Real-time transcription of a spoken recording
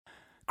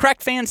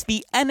Correct, fans,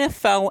 the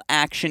NFL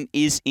action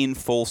is in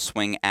full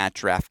swing at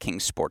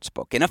DraftKings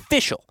Sportsbook, an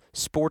official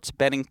sports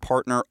betting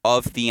partner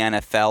of the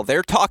NFL.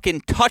 They're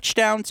talking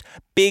touchdowns,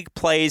 big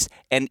plays,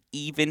 and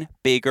even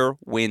bigger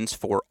wins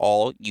for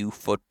all you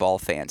football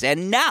fans.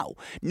 And now,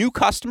 new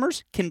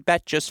customers can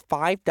bet just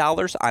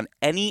 $5 on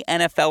any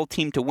NFL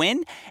team to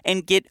win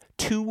and get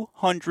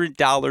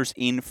 $200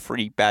 in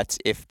free bets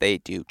if they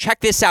do.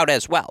 Check this out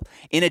as well.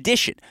 In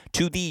addition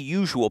to the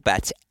usual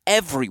bets,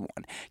 everyone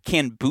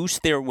can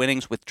boost their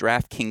winnings with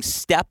DraftKings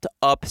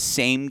stepped-up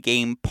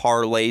same-game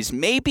parlays.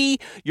 Maybe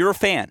you're a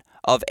fan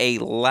of a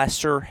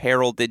lesser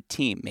heralded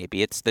team.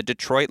 Maybe it's the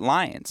Detroit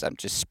Lions. I'm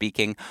just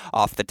speaking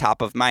off the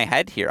top of my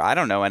head here. I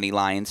don't know any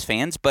Lions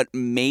fans, but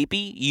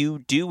maybe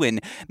you do,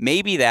 and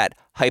maybe that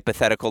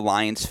hypothetical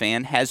Lions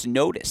fan has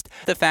noticed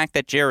the fact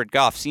that Jared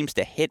Goff seems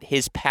to hit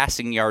his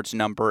passing yards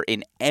number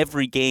in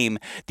every game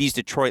these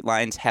Detroit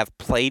Lions have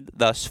played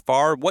thus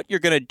far. What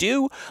you're going to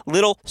do,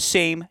 little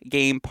same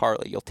game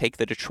parlay. You'll take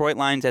the Detroit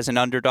Lions as an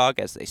underdog,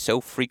 as they so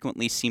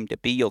frequently seem to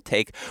be. You'll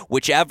take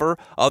whichever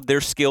of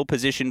their skill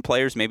position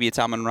players. Maybe it's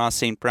Amon-Ra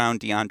St. Brown,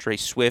 DeAndre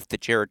Swift, the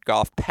Jared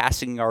Goff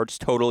passing yards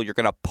total. You're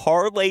going to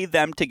parlay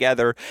them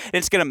together, and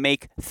it's going to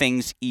make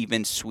things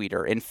even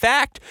sweeter. In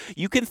fact,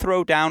 you can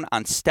throw down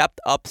on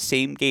stepped-up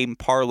same-game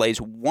parlays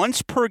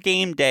once per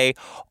game day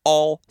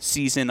all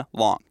season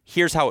long.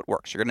 Here's how it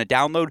works. You're going to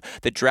download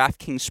the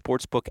DraftKings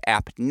Sportsbook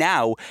app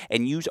now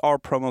and use our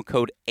promo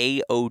code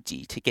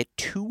AOD to get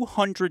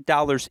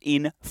 $200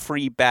 in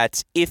free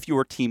bets if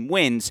your team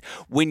wins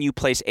when you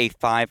place a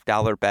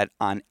 $5 bet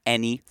on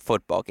any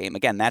football game.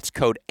 Again, that's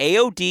code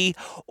AOD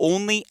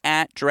only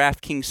at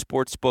DraftKings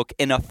Sportsbook,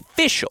 an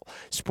official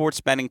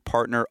sports betting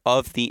partner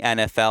of the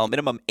NFL.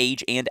 Minimum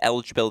age and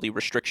eligibility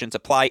restrictions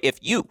apply if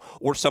you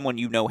or someone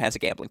you know has a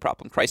gambling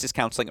problem. Crisis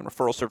counseling and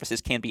referral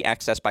services can be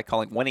accessed by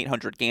calling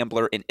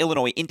 1-800-GAMBLER in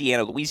Illinois,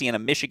 Indiana, Louisiana,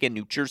 Michigan,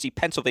 New Jersey,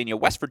 Pennsylvania,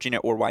 West Virginia,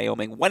 or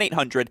Wyoming.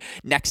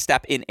 1-800-NEXT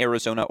STEP in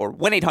Arizona, or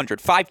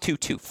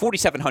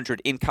 1-800-522-4700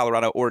 in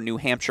Colorado or New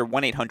Hampshire.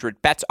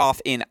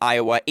 1-800-BETS-OFF in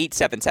Iowa.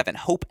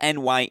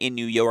 877-HOPE-NY in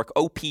New York.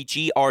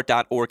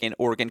 OPGR.org in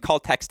Oregon. Call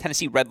text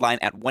Tennessee Redline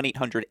at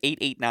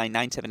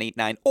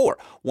 1-800-889-9789 or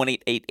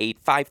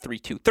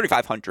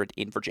 1-888-532-3500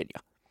 in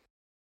Virginia.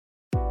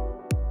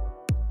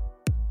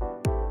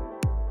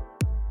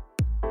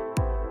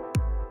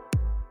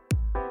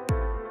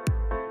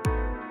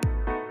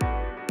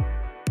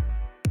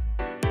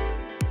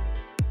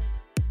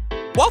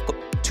 Welcome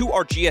to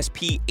our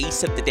GSP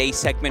Ace of the Day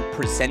segment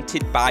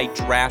presented by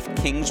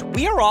DraftKings.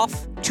 We are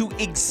off to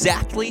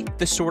exactly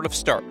the sort of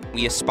start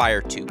we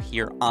aspire to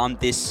here on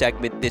this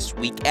segment this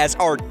week, as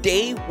our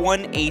day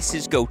one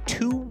aces go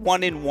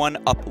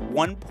 2-1-1, up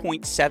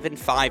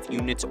 1.75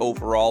 units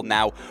overall.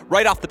 Now,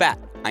 right off the bat,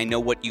 I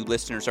know what you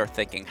listeners are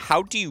thinking.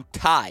 How do you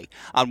tie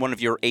on one of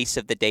your Ace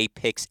of the Day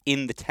picks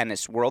in the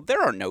tennis world? There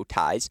are no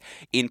ties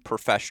in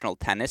professional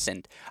tennis,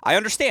 and I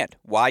understand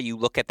why you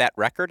look at that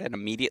record and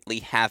immediately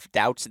have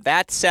doubts.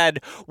 That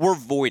said, we're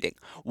voiding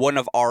one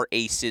of our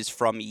aces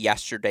from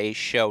yesterday's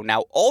show.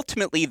 Now,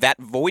 ultimately, that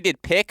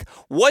voided pick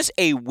was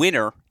a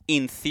winner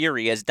in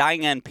theory, as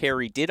Diane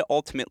Parry did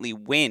ultimately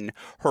win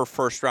her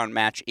first-round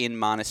match in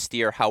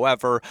Monastir.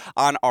 However,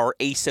 on our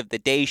Ace of the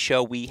Day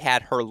show, we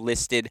had her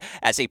listed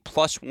as a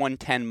plus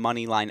 110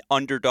 moneyline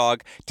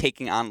underdog,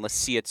 taking on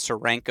Lucia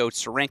Tsurenko.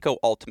 Tsurenko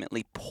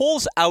ultimately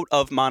pulls out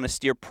of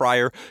Monastir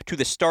prior to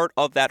the start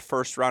of that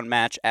first-round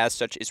match, as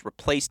such is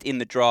replaced in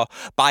the draw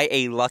by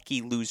a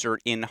lucky loser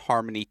in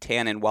Harmony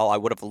Tan. And while I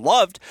would have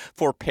loved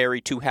for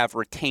Parry to have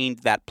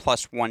retained that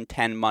plus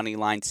 110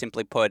 moneyline,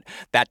 simply put,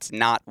 that's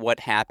not what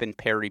happened.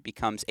 Parry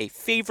becomes a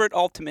favorite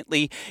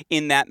ultimately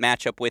in that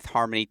matchup with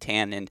Harmony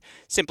Tan. And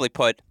simply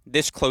put,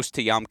 this close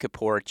to Yom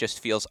Kippur, it just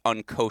feels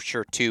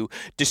unkosher to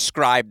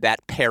describe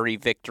that Parry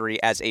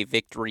victory as a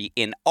victory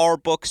in our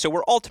book. So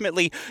we're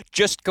ultimately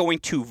just going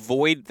to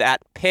void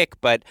that pick.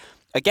 But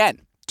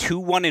again,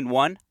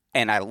 2-1-1.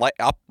 And I like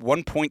up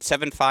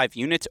 1.75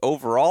 units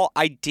overall.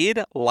 I did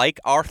like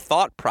our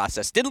thought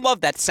process. Didn't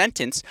love that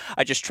sentence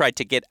I just tried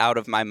to get out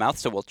of my mouth,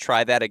 so we'll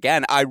try that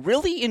again. I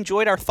really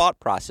enjoyed our thought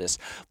process.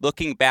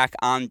 Looking back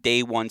on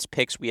day one's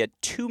picks, we had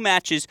two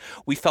matches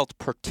we felt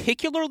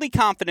particularly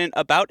confident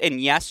about.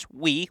 And yes,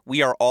 we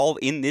are all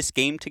in this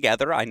game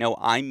together. I know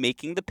I'm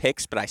making the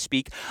picks, but I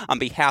speak on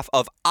behalf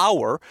of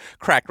our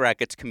Crack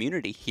Rackets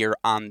community here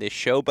on this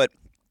show. But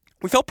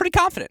we felt pretty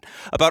confident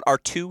about our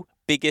two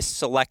biggest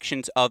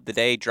selections of the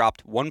day.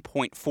 Dropped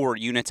 1.4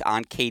 units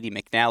on Katie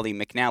McNally.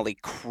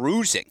 McNally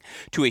cruising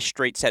to a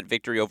straight set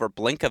victory over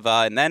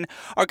Blinkova. And then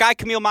our guy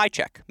Kamil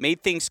Majchak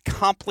made things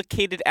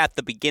complicated at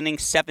the beginning.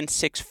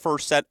 7-6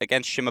 first set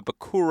against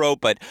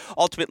Shimabukuro, but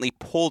ultimately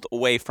pulled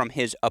away from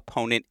his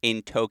opponent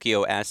in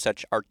Tokyo. As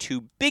such, our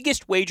two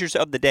biggest wagers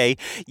of the day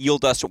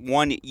yield us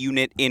 1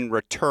 unit in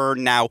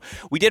return. Now,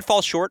 we did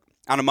fall short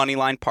on a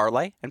moneyline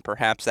parlay, and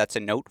perhaps that's a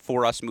note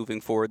for us moving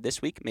forward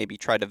this week. Maybe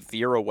try to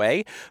veer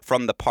away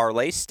from the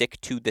parlay, stick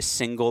to the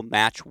single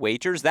match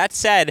wagers. That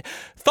said,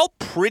 felt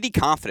pretty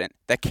confident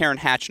that Karen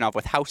Khachanov,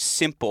 with how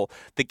simple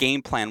the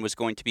game plan was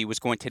going to be, was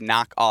going to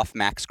knock off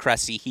Max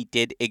Cressy. He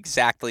did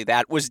exactly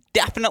that. Was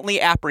definitely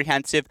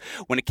apprehensive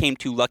when it came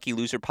to lucky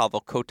loser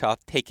Pavel Kotov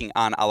taking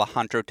on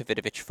Alejandro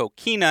Davidovich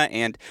Fokina,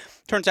 and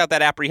turns out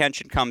that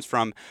apprehension comes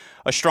from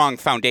a strong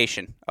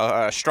foundation,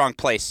 a strong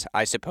place,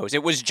 I suppose.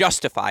 It was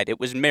justified. It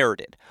was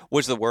merited,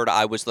 was the word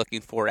I was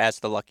looking for, as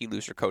the lucky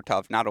loser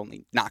Kotov not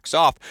only knocks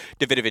off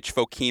Davidovich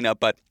Fokina,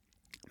 but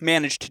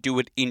managed to do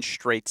it in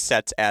straight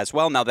sets as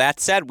well. Now,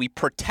 that said, we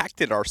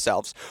protected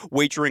ourselves,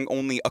 wagering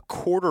only a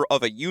quarter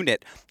of a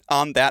unit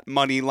on that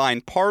money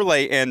line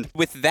parlay. And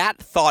with that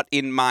thought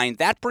in mind,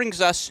 that brings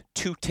us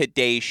to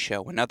today's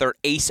show, another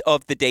Ace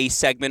of the Day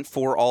segment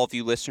for all of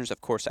you listeners.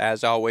 Of course,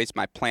 as always,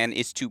 my plan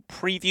is to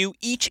preview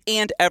each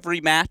and every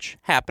match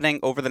happening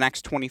over the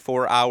next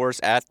 24 hours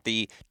at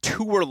the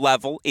tour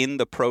level in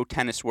the pro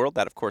tennis world.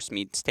 That, of course,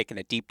 means taking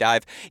a deep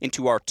dive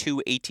into our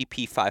 2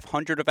 ATP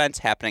 500 events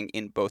happening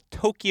in both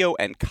Tokyo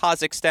and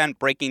Kazakhstan,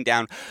 breaking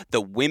down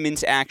the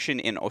women's action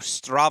in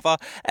Ostrava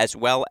as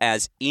well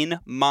as in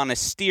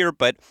Monastir.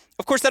 But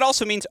of course, that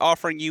also means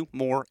offering you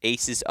more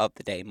Aces of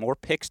the Day, more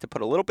picks to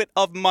put a little bit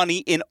of money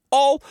in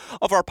all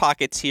of our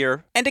pockets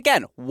here. And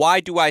again,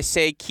 why do I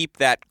say keep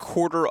that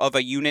quarter of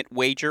a unit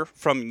wager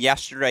from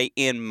yesterday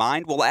in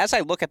mind? Well, as I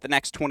look at the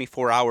next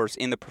 24 hours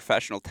in the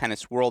professional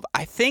tennis world,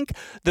 I think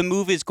the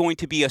move is going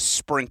to be a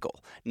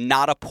sprinkle,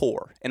 not a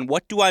pour. And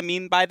what do I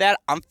mean by that?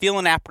 I'm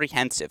feeling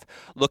apprehensive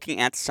looking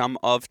at some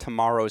of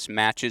tomorrow's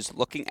matches,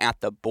 looking at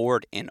the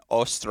board in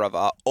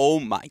Ostrava. Oh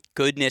my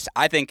goodness,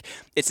 I think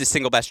it's the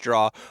single best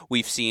draw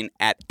we've seen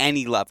at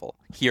any level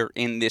here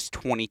in this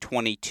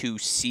 2022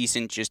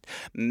 season. Just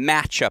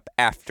matchup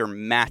after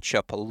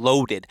matchup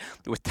loaded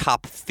with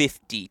top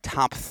 50,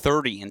 top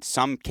 30, in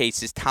some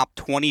cases top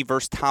 20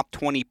 versus top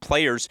 20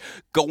 players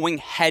going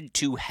head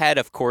to head.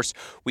 Of course,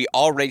 we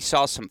already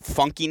saw some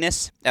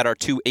funkiness at our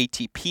 2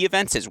 ATP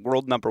events as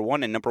world number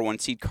 1 and number 1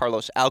 seed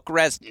Carlos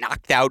Alcaraz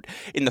knocked out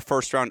in the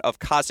first round of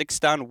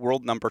Kazakhstan.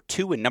 World number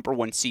 2 and number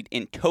 1 seed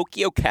in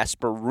Tokyo,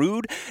 Casper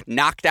Ruud,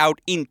 knocked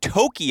out in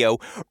Tokyo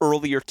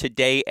earlier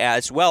today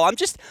as well.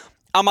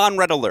 I'm on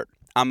red alert.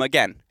 I'm,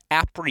 again,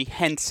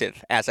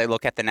 apprehensive as I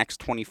look at the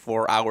next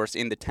 24 hours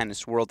in the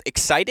tennis world.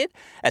 Excited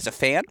as a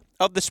fan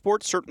of the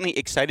sport, certainly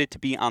excited to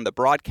be on the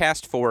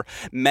broadcast for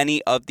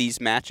many of these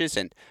matches.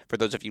 And for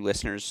those of you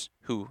listeners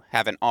who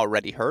haven't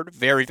already heard,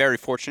 very, very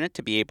fortunate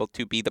to be able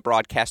to be the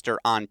broadcaster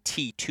on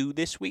T2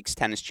 this week's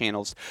Tennis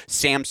Channel's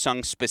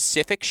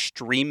Samsung-specific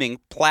streaming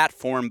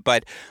platform.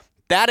 But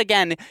that,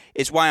 again,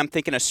 is why I'm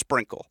thinking a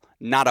sprinkle,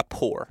 not a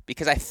pour,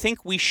 because I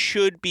think we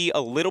should be a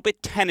little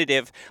bit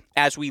tentative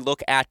as we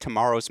look at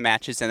tomorrow's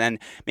matches and then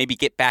maybe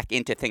get back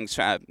into things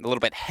a little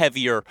bit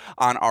heavier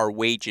on our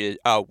wagers,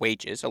 a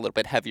little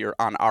bit heavier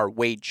on our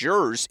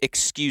wagers,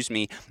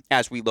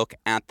 as we look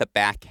at the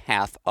back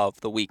half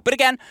of the week. But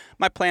again,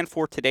 my plan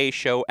for today's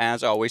show,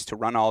 as always, to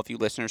run all of you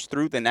listeners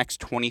through the next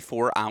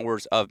 24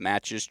 hours of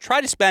matches, try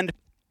to spend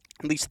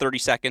at least 30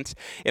 seconds,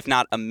 if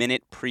not a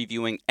minute,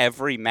 previewing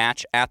every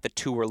match at the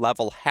tour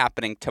level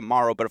happening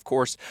tomorrow. But of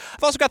course,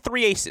 I've also got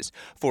 3 aces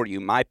for you,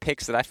 my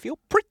picks that I feel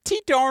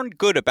pretty darn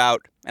good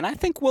about, and I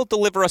think will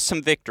deliver us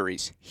some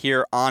victories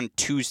here on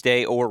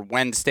Tuesday or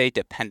Wednesday,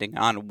 depending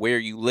on where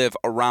you live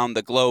around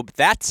the globe.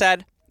 That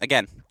said,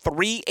 again,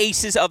 3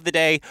 aces of the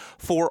day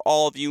for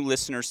all of you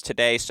listeners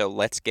today, so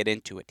let's get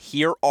into it.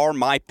 Here are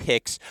my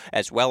picks,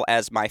 as well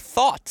as my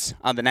thoughts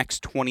on the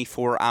next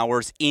 24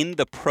 hours in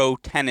the pro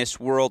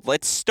tennis world.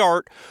 Let's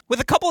start with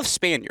a couple of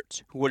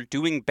Spaniards who are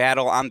doing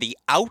battle on the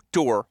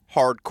outdoor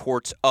hard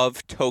courts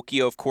of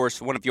Tokyo. Of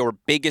course, one of your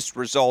biggest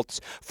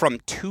results from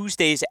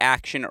Tuesday's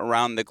action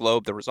around the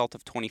globe, the result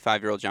of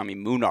 25-year-old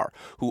Jaume Munar,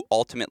 who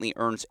ultimately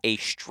earns a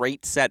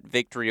straight set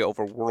victory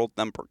over world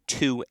number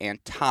 2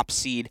 and top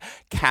seed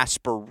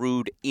Casper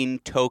Ruud in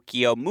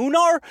Tokyo.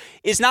 Munar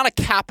is not a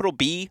capital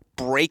B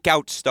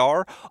breakout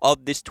star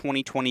of this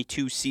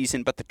 2022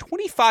 season, but the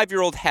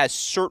 25-year-old has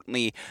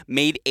certainly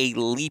made a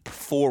leap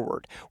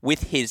forward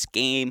with his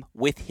game,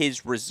 with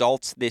his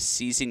results this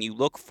season. You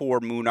look for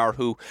Munar,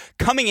 who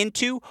coming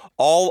into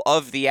all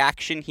of the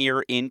action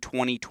here in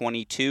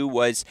 2022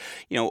 was,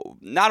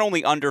 not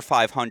only under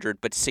 500,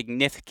 but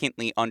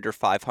significantly under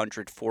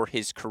 500 for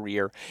his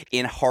career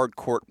in hard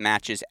court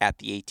matches at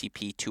the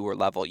ATP Tour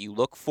level. You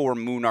look for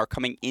Munar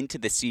coming into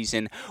the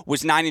season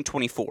was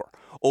 9-24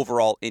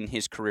 overall in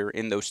his career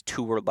in those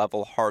tour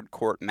level hard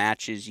court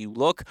matches. You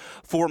look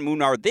for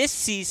Munar this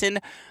season,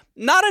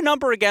 not a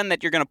number again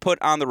that you're going to put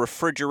on the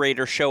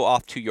refrigerator, show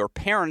off to your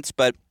parents,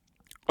 but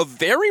a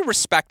very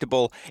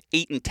respectable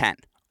 8-10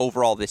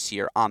 overall this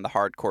year on the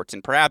hard courts.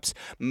 And perhaps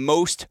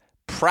most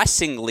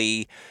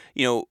pressingly,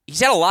 he's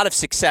had a lot of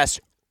success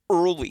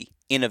early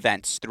in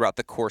events throughout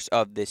the course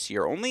of this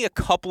year. Only a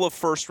couple of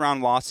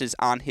first-round losses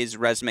on his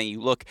resume. You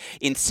look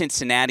in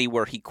Cincinnati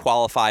where he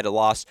qualified a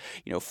loss,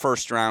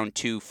 first round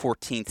to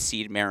 14th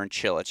seed Marin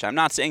Cilic. I'm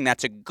not saying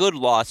that's a good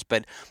loss,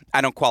 but I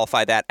don't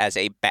qualify that as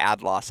a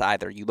bad loss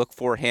either. You look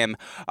for him,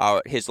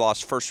 his loss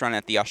first round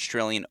at the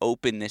Australian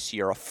Open this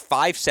year, a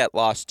 5-set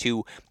loss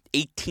to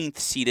 18th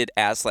seeded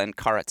Aslan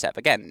Karatsev.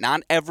 Again,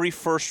 not every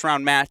first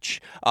round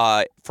match,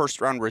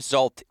 first round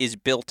result is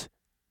built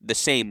the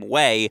same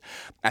way.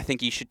 I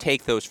think you should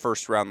take those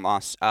first round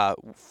loss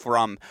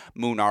from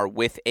Munar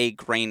with a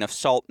grain of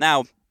salt.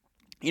 Now,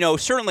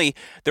 certainly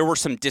there were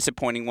some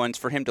disappointing ones.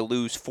 For him to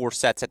lose 4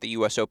 sets at the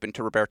U.S. Open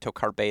to Roberto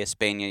Carballes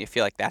Baena, you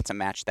feel like that's a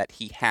match that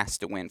he has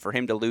to win. For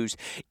him to lose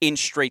in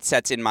straight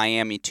sets in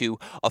Miami to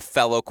a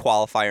fellow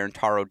qualifier in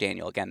Taro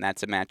Daniel, again,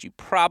 that's a match you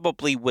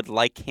probably would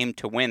like him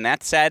to win.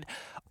 That said,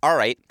 all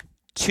right,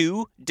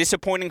 2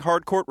 disappointing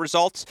hardcourt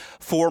results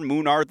for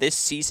Munar this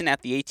season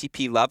at the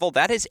ATP level.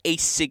 That is a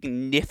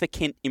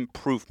significant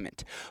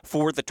improvement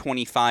for the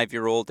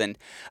 25-year-old. And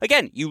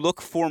again, you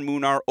look for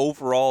Munar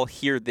overall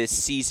here this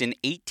season,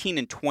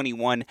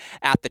 18-21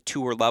 at the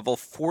tour level,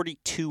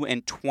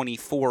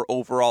 42-24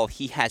 overall.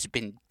 He has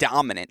been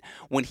dominant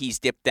when he's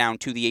dipped down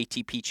to the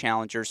ATP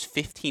Challengers,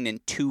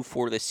 15-2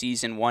 for the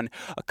season, won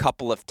a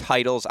couple of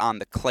titles on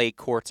the clay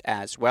courts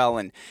as well.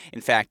 And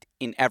in fact,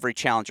 in every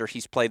challenger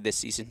he's played this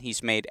season,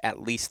 he's made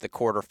at least the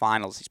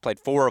quarterfinals. He's played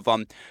 4 of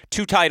them,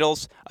 2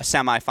 titles, a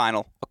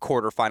semifinal, a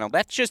quarterfinal.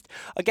 That's just,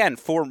 again,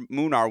 for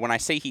Munar, when I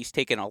say he's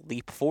taken a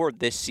leap forward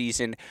this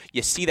season,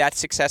 you see that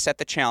success at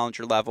the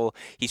challenger level.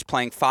 He's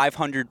playing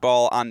 500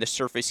 ball on the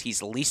surface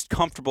he's least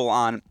comfortable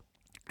on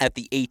at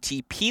the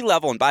ATP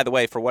level. And by the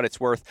way, for what it's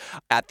worth,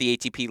 at the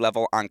ATP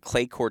level on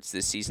clay courts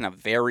this season, a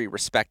very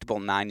respectable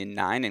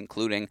 9-9,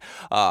 including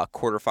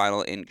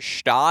quarterfinal in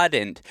Gstaad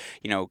and,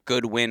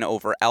 good win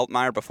over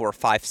Altmaier before a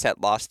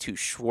 5-set loss to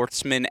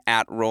Schwartzman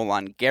at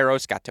Roland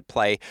Garros. Got to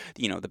play,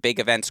 the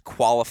big events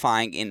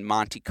qualifying in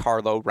Monte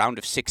Carlo, round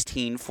of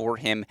 16 for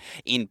him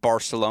in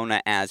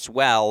Barcelona as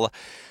well.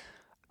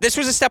 This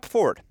was a step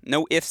forward.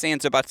 No ifs,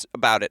 ands, or buts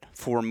about it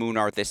for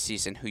Munar this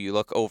season, who you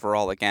look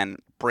overall, again,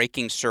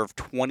 breaking serve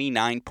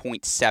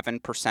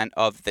 29.7%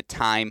 of the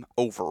time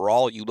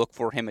overall. You look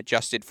for him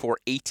adjusted for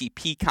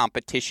ATP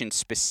competition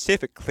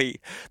specifically.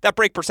 That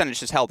break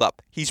percentage has held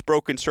up. He's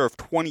broken serve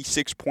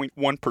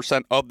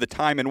 26.1% of the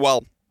time. And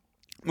while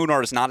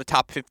Munar is not a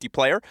top 50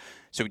 player,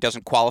 so he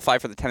doesn't qualify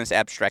for the Tennis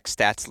Abstract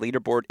Stats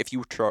leaderboard, if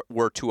you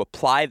were to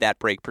apply that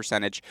break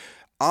percentage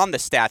on the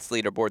stats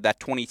leaderboard, that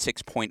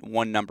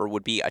 26.1 number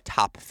would be a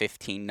top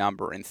 15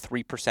 number and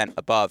 3%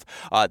 above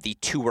the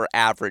tour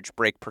average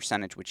break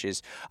percentage, which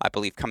is, I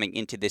believe, coming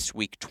into this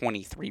week,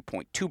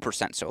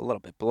 23.2%, so a little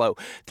bit below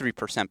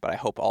 3%, but I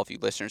hope all of you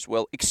listeners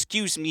will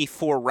excuse me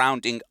for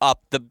rounding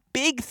up. The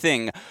big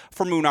thing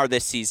for Munar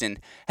this season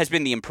has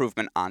been the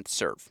improvement on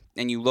serve.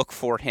 And you look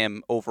for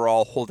him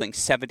overall holding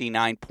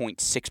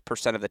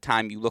 79.6% of the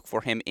time. You look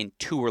for him in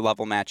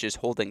tour-level matches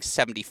holding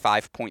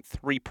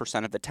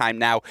 75.3% of the time.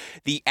 Now,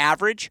 the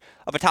average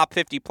of a top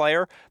 50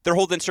 player, they're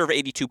holding serve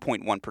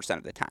 82.1%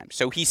 of the time.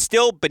 So he's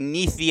still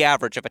beneath the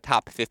average of a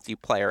top 50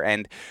 player.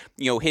 And,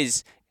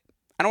 his,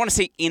 I don't want to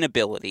say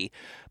inability,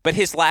 but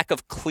his lack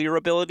of clear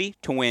ability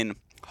to win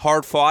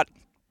hard-fought,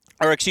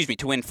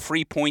 to win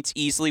free points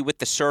easily with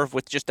the serve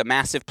with just a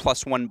massive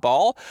 +1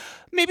 ball,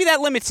 maybe that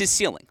limits his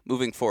ceiling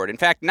moving forward. In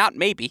fact, not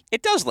maybe,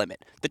 it does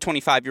limit the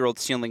 25-year-old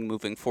ceiling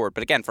moving forward.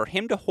 But again, for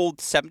him to hold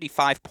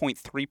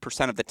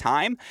 75.3% of the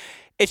time,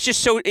 it's just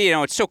so,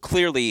 it's so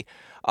clearly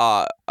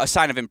a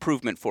sign of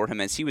improvement for him,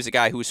 as he was a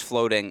guy who was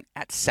floating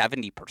at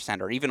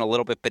 70% or even a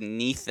little bit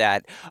beneath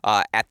that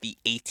at the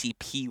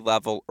ATP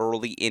level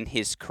early in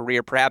his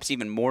career. Perhaps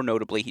even more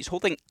notably, he's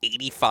holding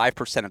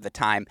 85% of the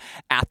time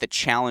at the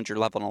challenger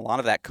level, and a lot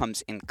of that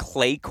comes in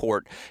clay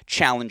court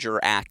challenger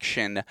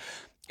action.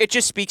 It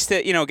just speaks to,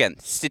 again,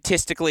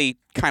 statistically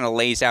kind of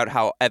lays out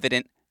how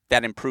evident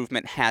that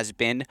improvement has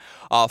been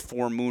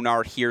for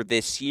Munar here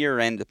this year.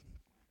 And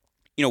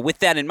with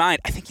that in mind,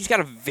 I think he's got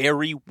a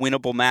very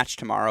winnable match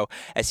tomorrow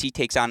as he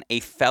takes on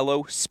a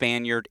fellow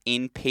Spaniard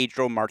in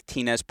Pedro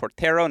Martinez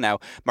Portero. Now,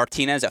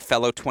 Martinez, a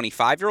fellow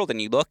 25-year-old, and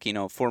you look,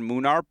 for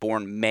Munar,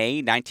 born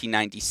May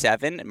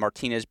 1997,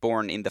 Martinez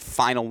born in the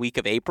final week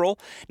of April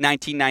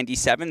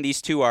 1997.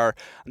 These two are,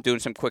 I'm doing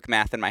some quick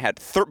math in my head,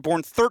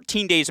 born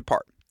 13 days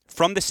apart,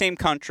 from the same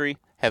country,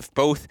 have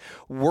both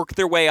worked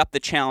their way up the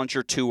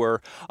Challenger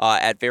Tour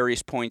at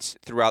various points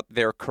throughout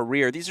their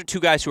career. These are two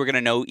guys who are going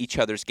to know each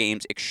other's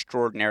games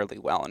extraordinarily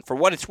well. And for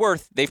what it's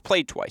worth, they've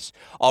played twice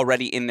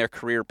already in their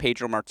career.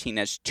 Pedro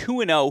Martinez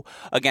 2-0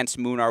 against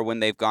Munar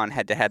when they've gone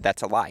head-to-head.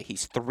 That's a lie.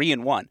 He's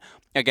 3-1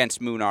 against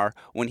Munar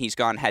when he's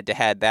gone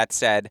head-to-head. That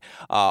said,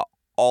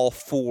 all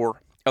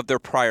 4 of their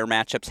prior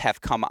matchups have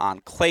come on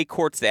clay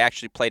courts. They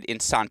actually played in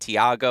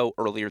Santiago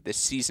earlier this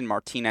season.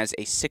 Martinez,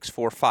 a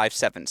 6-4,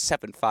 5-7,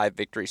 7-5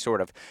 victory,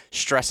 sort of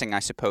stressing, I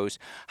suppose,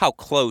 how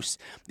close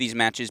these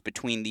matches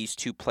between these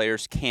two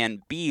players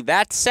can be.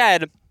 That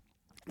said,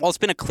 while it's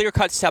been a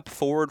clear-cut step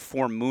forward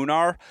for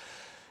Munar,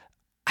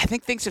 I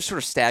think things have sort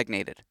of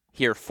stagnated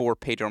here for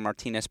Pedro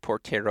Martinez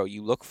Portero.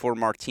 You look for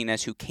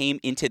Martinez, who came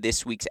into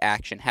this week's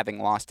action having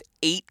lost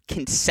 8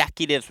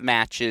 consecutive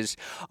matches,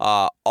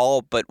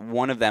 all but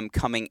one of them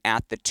coming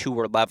at the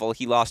tour level.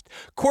 He lost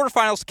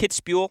quarterfinals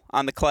Kitzbühel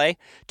on the clay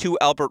to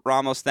Albert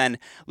Ramos, then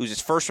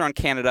loses first round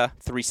Canada,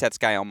 3 sets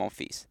Gael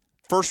Monfils.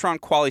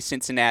 First-round quali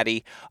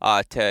Cincinnati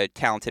to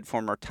talented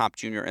former top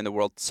junior in the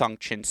world, Sung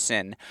Chin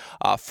Sin.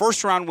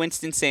 First-round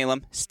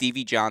Winston-Salem,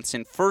 Stevie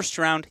Johnson.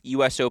 First-round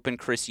U.S. Open,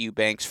 Chris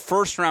Eubanks.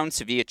 First-round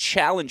Sevilla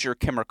Challenger,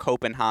 Kimmer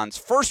Copenhagen.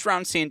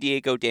 First-round San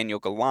Diego, Daniel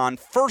Galan.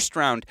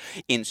 First-round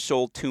in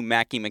Seoul 2,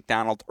 Mackie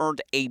McDonald.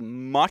 Earned a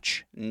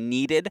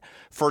much-needed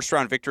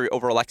first-round victory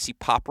over Alexei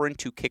Popyrin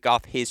to kick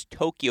off his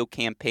Tokyo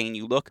campaign.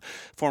 You look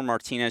for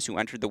Martinez, who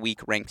entered the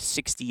week ranked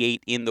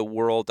 68 in the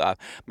world.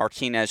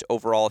 Martinez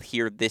overall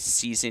here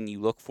this season, you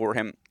look for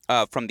him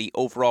from the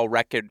overall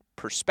record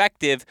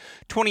perspective,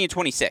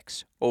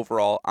 20-26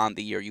 overall on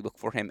the year. You look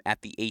for him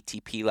at the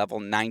ATP level,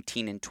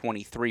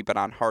 19-23, but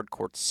on hard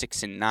court,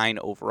 6-9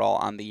 overall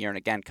on the year. And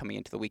again, coming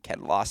into the week, had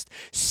lost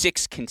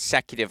 6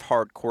 consecutive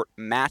hard court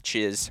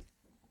matches.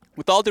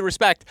 With all due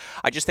respect,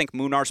 I just think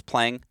Munar's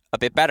playing a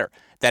bit better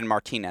than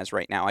Martinez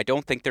right now. I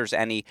don't think there's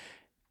any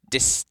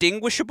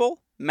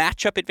distinguishable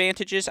matchup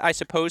advantages, I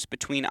suppose,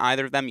 between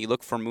either of them. You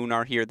look for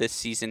Munar here this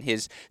season,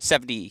 his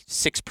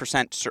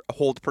 76%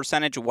 hold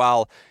percentage,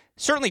 while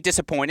certainly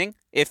disappointing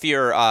if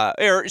you're,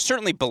 or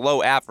certainly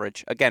below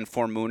average, again,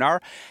 for Munar.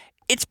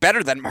 It's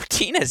better than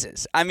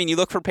Martinez's. I mean, you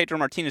look for Pedro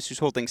Martinez, who's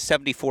holding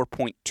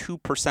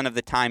 74.2% of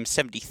the time,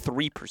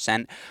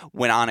 73%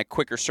 when on a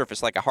quicker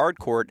surface like a hard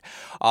court.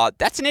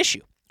 That's an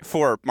issue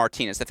for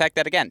Martinez. The fact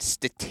that, again,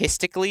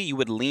 statistically, you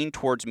would lean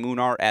towards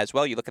Munar as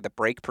well. You look at the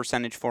break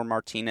percentage for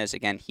Martinez.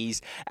 Again,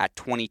 he's at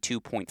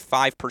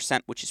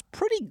 22.5%, which is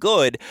pretty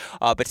good,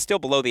 but still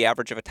below the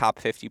average of a top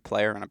 50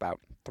 player and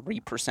about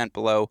 3%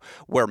 below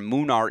where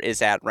Munar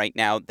is at right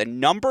now. The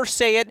numbers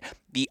say it.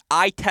 The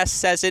eye test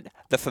says it.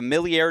 The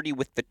familiarity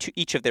with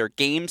each of their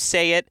games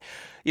say it.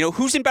 You know,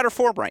 who's in better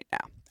form right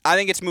now? I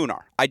think it's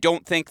Munar. I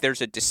don't think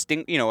there's a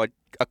distinct,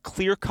 a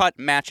clear-cut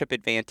matchup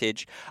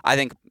advantage. I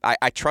think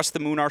I trust the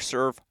Munar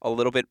serve a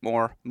little bit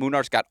more.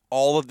 Munar's got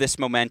all of this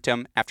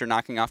momentum after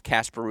knocking off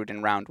Casper Ruud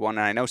in round 1.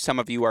 And I know some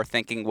of you are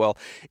thinking, well,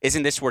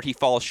 isn't this where he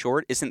falls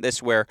short? Isn't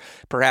this where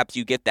perhaps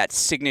you get that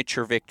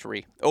signature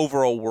victory,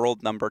 overall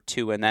world number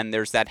 2, and then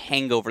there's that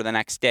hangover the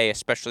next day,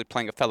 especially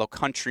playing a fellow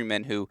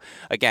countryman who,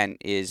 again,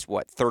 is,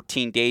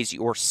 13 days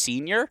your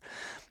senior?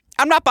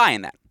 I'm not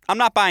buying that. I'm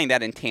not buying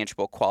that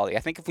intangible quality. I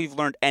think if we've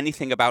learned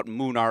anything about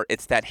Munar,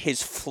 it's that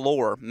his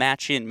floor,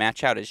 match in,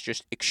 match out, is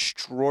just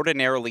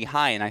extraordinarily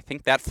high. And I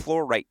think that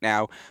floor right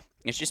now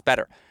is just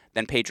better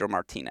than Pedro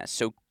Martinez.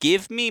 So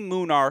give me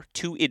Munar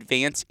to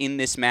advance in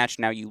this match.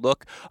 Now you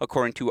look,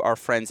 according to our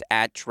friends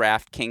at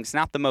DraftKings,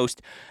 not the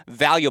most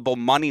valuable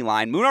money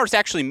line. Munar's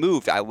actually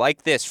moved, I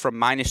like this, from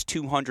minus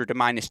 200 to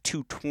minus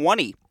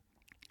 220.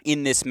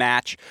 In this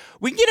match.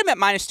 We can get him at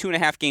minus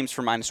 2.5 games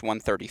for minus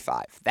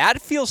 135. That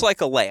feels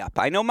like a layup.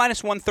 I know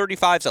minus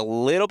 135 is a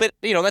little bit,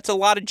 that's a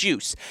lot of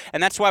juice.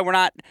 And that's why we're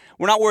not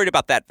worried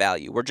about that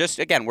value. We're just,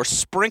 again, we're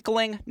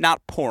sprinkling,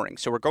 not pouring.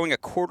 So we're going a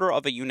quarter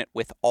of a unit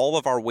with all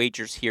of our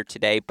wagers here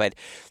today. But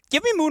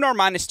give me Munar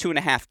minus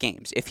 2.5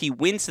 games. If he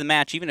wins the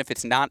match, even if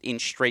it's not in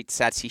straight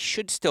sets, he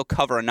should still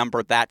cover a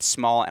number that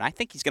small. And I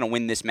think he's going to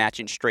win this match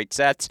in straight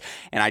sets.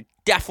 And I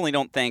definitely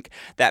don't think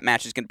that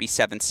match is going to be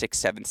 7-6,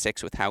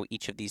 7-6 with how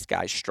each of these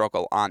guys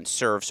struggle on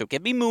serve. So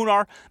give me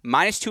Munar,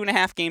 minus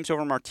 2.5 games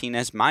over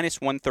Martinez, minus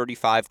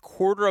 135,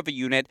 quarter of a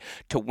unit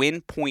to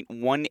win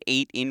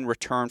 0.18 in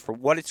return. For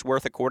what it's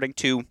worth, according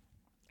to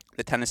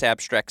the Tennis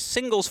Abstract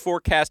singles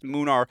forecast,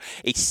 Munar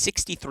a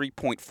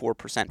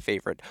 63.4%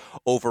 favorite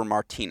over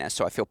Martinez.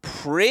 So I feel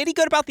pretty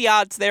good about the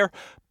odds there,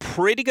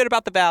 pretty good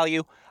about the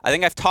value. I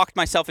think I've talked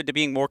myself into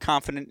being more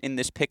confident in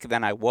this pick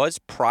than I was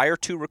prior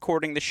to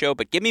recording the show.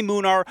 But give me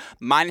Munar,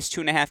 minus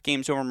 2.5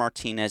 games over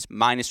Martinez,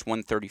 minus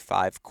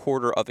 135,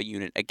 quarter of a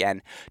unit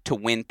again to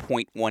win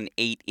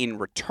 0.18 in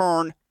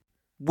return.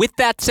 With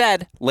that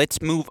said,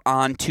 let's move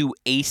on to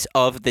Ace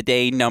of the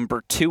Day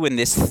number 2, and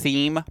this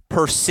theme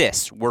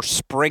persists. We're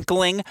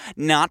sprinkling,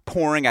 not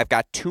pouring. I've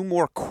got 2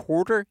 more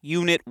quarter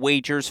unit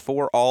wagers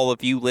for all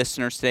of you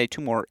listeners today,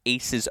 2 more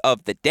Aces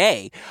of the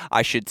Day,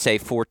 I should say,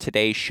 for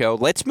today's show.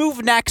 Let's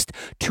move next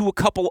to a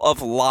couple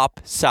of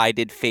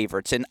lopsided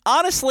favorites. And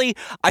honestly,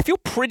 I feel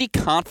pretty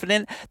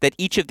confident that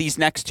each of these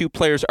next 2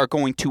 players are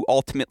going to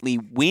ultimately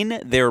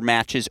win their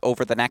matches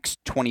over the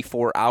next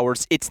 24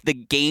 hours. It's the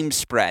game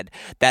spread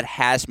that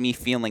has me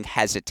feeling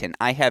hesitant.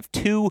 I have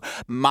 2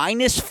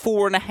 minus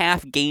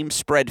 4.5 game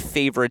spread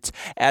favorites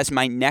as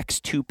my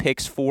next 2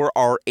 picks for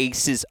our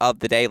Aces of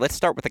the Day. Let's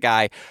start with the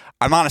guy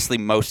I'm honestly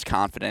most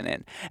confident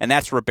in, and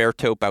that's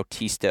Roberto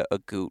Bautista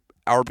Agut.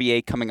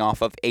 RBA coming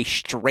off of a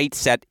straight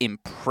set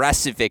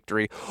impressive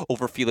victory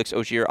over Felix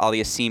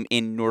Auger-Aliassime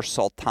in Nur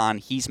Sultan.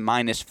 He's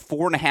minus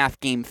 4.5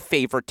 game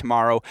favorite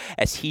tomorrow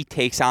as he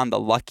takes on the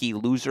lucky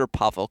loser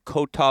Pavel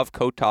Kotov.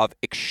 Kotov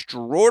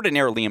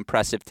extraordinarily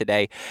impressive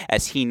today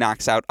as he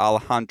knocks out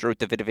Alejandro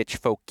Davidovich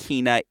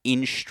Fokina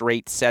in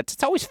straight sets.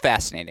 It's always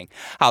fascinating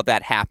how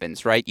that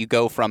happens, right? You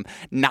go from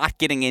not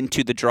getting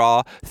into the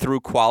draw through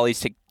qualies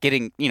to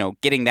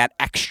getting that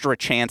extra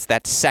chance,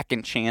 that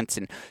second chance,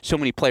 and so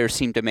many players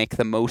seem to make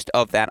the most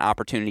of that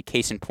opportunity.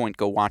 Case in point,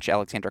 go watch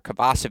Alexander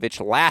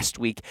Kovacevic last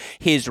week,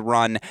 his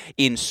run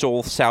in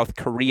Seoul, South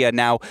Korea.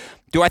 Now,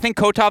 do I think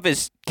Kotov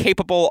is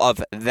capable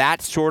of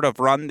that sort of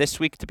run this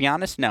week, to be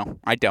honest? No,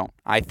 I don't.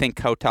 I think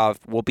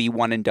Kotov will be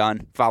one and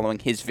done following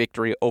his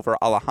victory over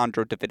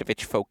Alejandro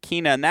Davidovich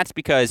Fokina, and that's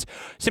because,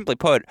 simply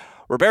put,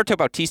 Roberto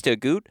Bautista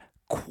Agut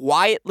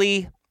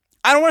quietly,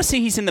 I don't want to say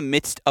he's in the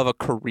midst of a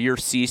career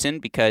season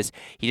because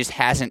he just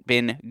hasn't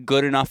been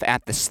good enough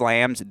at the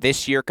slams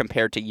this year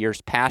compared to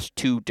years past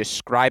to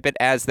describe it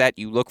as that.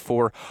 You look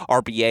for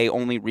RBA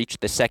only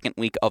reached the second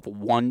week of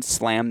one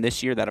slam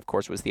this year. That, of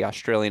course, was the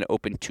Australian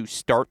Open to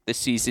start the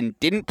season.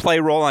 Didn't play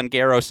Roland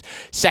Garros,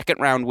 second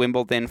round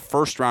Wimbledon,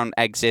 first round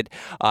exit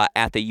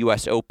at the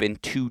U.S. Open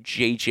to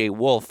J.J.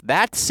 Wolf.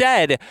 That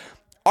said,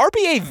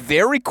 RBA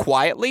very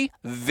quietly,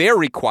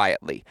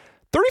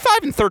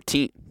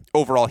 35-13.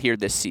 Overall here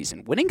this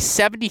season, winning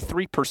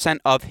 73%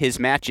 of his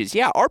matches.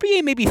 Yeah,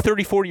 RBA may be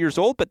 34 years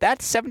old, but that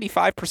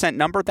 75%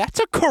 number,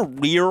 that's a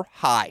career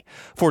high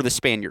for the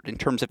Spaniard in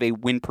terms of a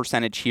win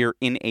percentage here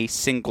in a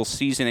single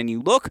season. And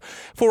you look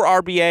for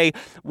RBA,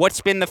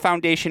 what's been the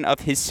foundation of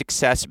his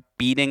success?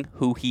 Beating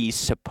who he's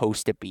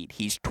supposed to beat.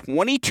 He's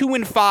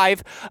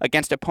 22-5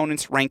 against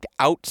opponents ranked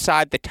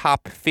outside the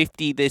top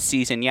 50 this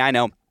season. Yeah, I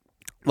know.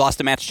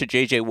 Lost a match to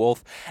J.J.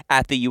 Wolf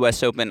at the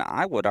U.S. Open.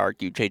 I would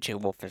argue J.J.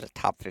 Wolf is a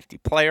top 50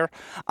 player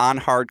on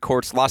hard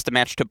courts. Lost a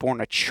match to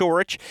Borna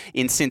Coric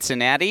in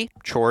Cincinnati.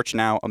 Coric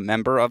now a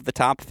member of the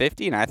top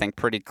 50, and I think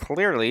pretty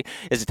clearly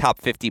is a top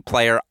 50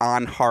 player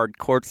on hard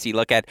courts. You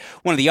look at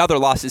one of the other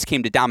losses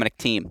came to Dominic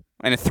Thiem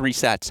in 3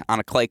 sets on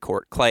a clay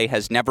court. Clay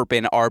has never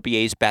been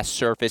RBA's best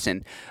surface,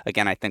 and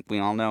again, I think we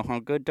all know how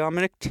good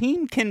Dominic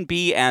Thiem can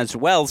be as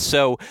well.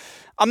 So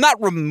I'm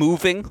not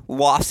removing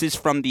losses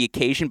from the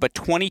occasion, but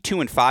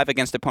 22-5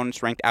 against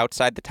opponents ranked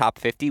outside the top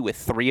 50 with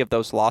 3 of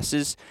those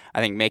losses, I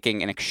think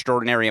making an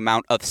extraordinary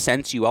amount of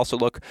sense. You also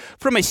look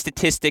from a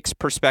statistics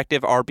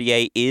perspective,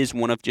 RBA is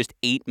one of just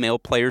 8 male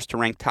players to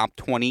rank top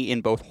 20 in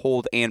both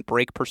hold and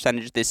break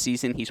percentage this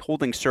season. He's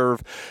holding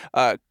serve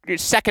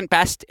second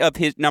best of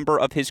his number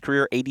of his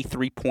career,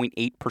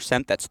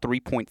 83.8%. That's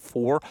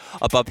 3.4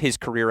 above his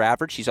career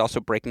average. He's also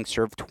breaking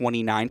serve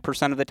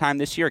 29% of the time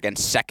this year. Again,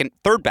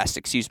 third best,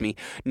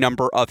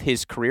 number of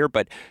his career,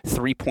 but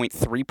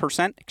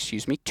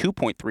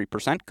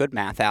 2.3%, good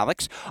math,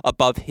 Alex,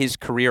 above his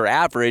career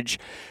average.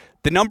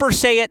 The numbers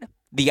say it.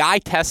 The eye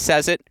test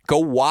says it. Go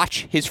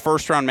watch his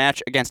first-round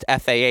match against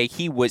FAA.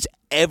 He was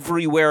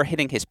everywhere,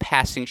 hitting his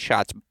passing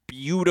shots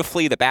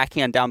beautifully. The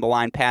backhand down the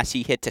line pass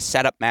he hit to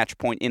set up match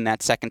point in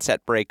that second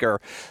set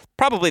breaker.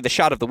 Probably the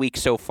shot of the week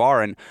so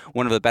far, and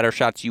one of the better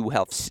shots you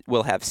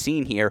will have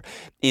seen here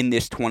in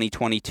this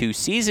 2022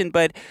 season.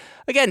 But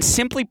again,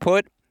 simply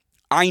put,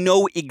 I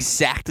know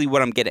exactly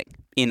what I'm getting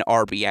in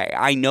RBA.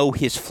 I know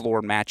his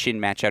floor match in,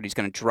 match out. He's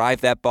going to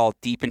drive that ball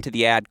deep into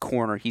the ad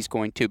corner. He's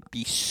going to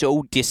be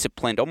so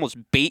disciplined, almost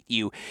bait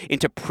you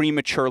into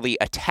prematurely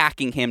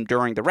attacking him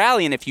during the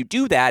rally. And if you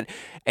do that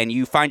and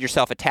you find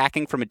yourself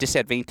attacking from a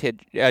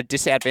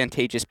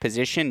disadvantageous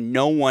position,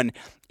 no one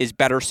is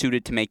better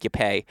suited to make you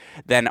pay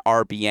than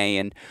RBA.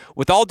 And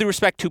with all due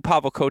respect to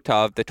Pavel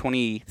Kotov, the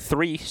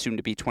 23,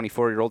 soon-to-be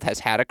 24-year-old, has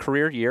had a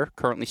career year,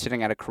 currently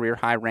sitting at a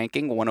career-high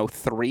ranking,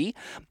 103,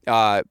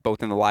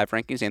 both in the live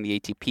rankings and the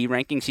ATP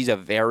rankings. He's a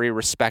very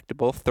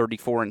respectable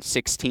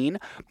 34-16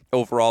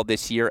 overall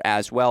this year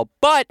as well.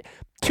 But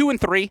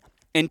 2-3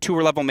 in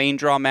tour-level main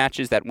draw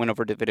matches. That win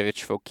over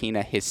Davidovich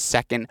Fokina, his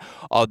second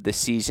of the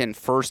season,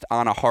 first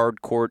on a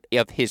hard court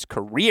of his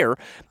career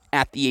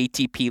at the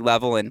ATP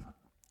level. And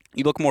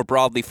you look more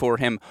broadly for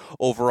him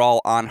overall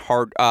on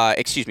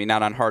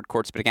not on hard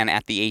courts, but again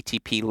at the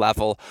ATP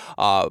level.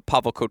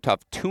 Pavel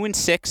Kotov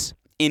 2-6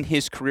 in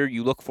his career.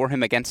 You look for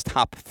him against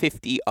top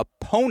 50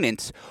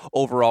 opponents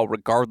overall,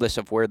 regardless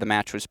of where the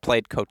match was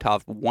played.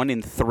 Kotov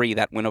 1-3,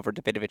 that win over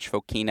Davidovich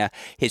Fokina,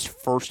 his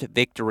first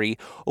victory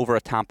over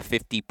a top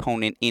 50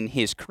 opponent in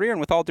his career.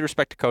 And with all due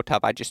respect to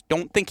Kotov, I just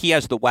don't think he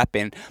has the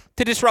weapon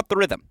to disrupt the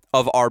rhythm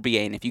of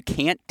RBA. And if you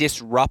can't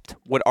disrupt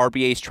what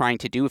RBA is trying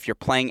to do, if you're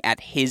playing at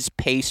his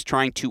pace,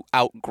 trying to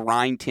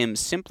outgrind him,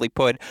 simply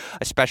put,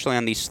 especially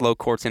on these slow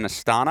courts in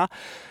Astana,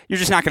 you're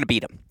just not going to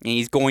beat him. And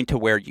he's going to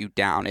wear you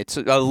down. It's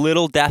a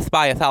little death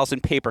by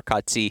 1,000 paper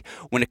cutsy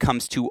when it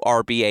comes to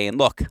RBA. And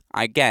look,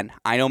 again,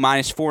 I know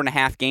minus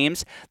 4.5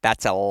 games.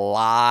 That's a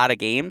lot of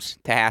games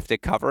to have to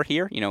cover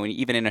here. You know,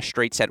 even in a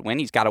straight set win,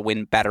 he's got to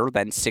win better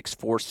than 6-4,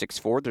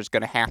 6-4. There's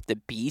going to have to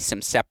be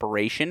some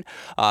separation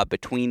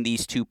between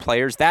these two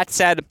players. That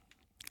said,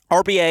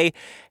 RBA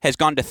has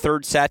gone to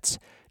third sets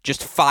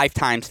just 5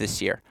 times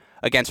this year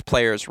against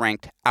players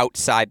ranked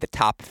outside the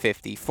top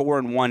 50,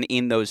 4-1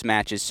 in those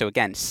matches. So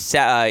again,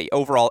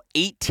 overall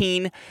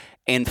 18-4.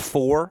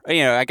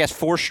 I guess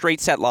 4 straight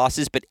set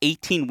losses, but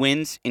 18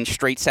 wins in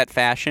straight set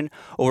fashion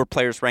over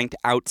players ranked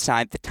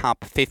outside the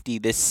top 50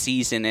 this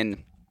season.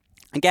 And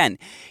Again,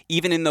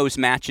 even in those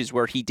matches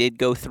where he did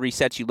go 3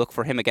 sets, you look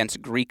for him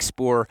against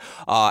Griekspoor,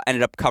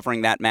 ended up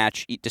covering that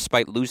match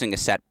despite losing a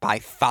set by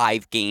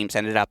 5 games,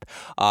 ended up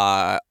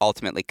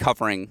ultimately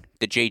covering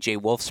the J.J.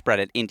 Wolf spread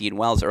at Indian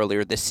Wells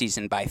earlier this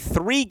season by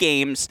 3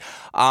 games.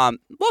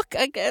 Look,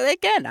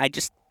 again, I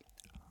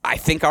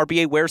think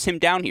RBA wears him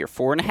down here.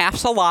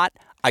 4.5's a lot.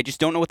 I just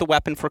don't know what the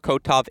weapon for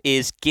Kotov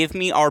is. Give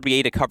me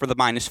RBA to cover the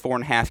minus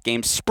 4.5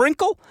 games.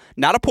 Sprinkle,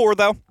 not a pour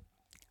though.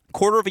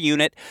 Quarter of a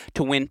unit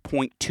to win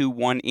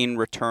 0.21 in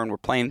return. We're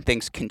playing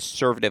things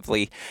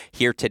conservatively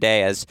here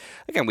today as,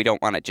 again, we don't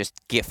want to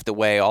just gift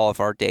away all of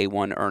our day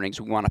one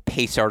earnings. We want to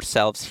pace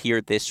ourselves here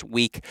this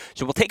week.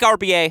 So we'll take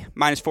RBA,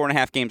 minus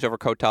 4.5 games over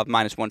Kotov,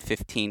 minus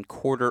 115,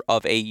 quarter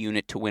of a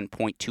unit to win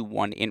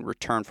 0.21 in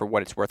return. For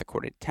what it's worth,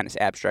 according to Tennis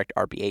Abstract,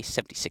 RBA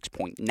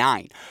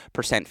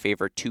 76.9%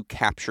 favorite to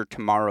capture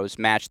tomorrow's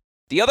match.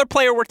 The other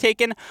player we're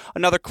taking,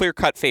 another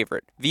clear-cut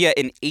favorite, via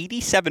an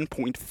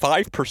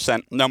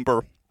 87.5%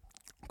 number,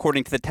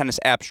 according to the Tennis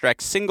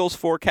Abstract singles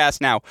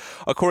forecast. Now,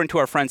 according to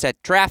our friends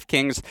at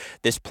DraftKings,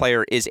 this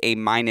player is a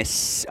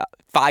minus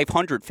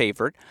 500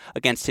 favorite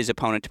against his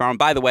opponent tomorrow. And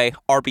by the way,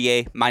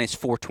 RBA minus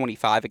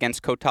 425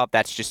 against Kotov.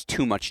 That's just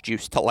too much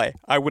juice to lay.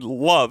 I would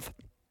love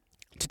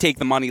to take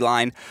the money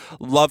line,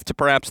 love to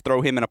perhaps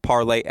throw him in a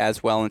parlay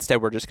as well. Instead,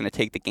 we're just going to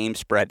take the game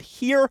spread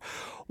here.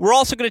 We're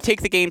also going to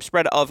take the game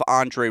spread of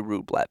Andrei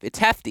Rublev. It's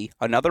hefty,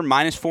 another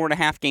minus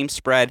 4.5 game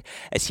spread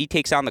as he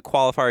takes on the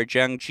qualifier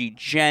Zheng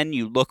Zhizhen.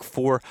 You look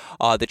for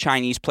the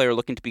Chinese player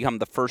looking to become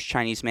the first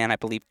Chinese man, I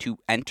believe, to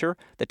enter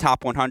the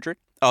top 100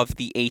 of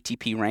the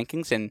ATP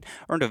rankings, and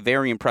earned a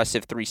very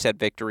impressive 3-set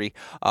victory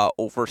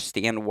over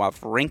Stan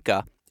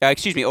Wawrinka.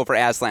 Over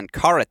Aslan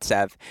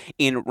Karatsev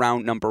in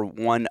round number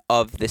 1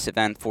 of this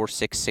event,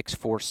 4-6,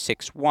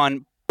 6-4,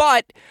 6-1.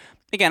 But,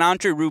 again,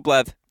 Andrei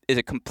Rublev is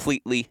a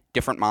completely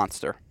different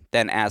monster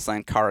than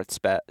Aslan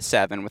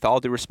Karatsev. And with all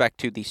due respect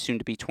to the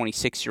soon-to-be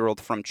 26-year-old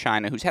from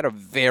China, who's had a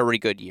very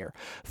good year,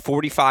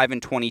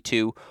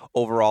 45-22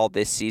 overall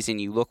this season.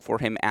 You look for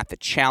him at the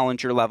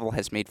challenger level,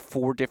 has made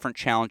 4 different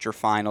challenger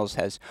finals,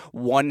 has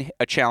won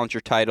a challenger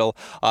title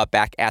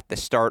back at the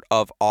start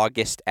of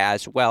August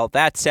as well.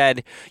 That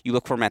said, you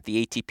look for him at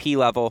the ATP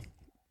level,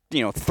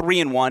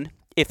 3-1.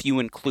 If you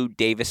include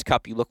Davis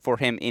Cup, you look for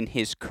him in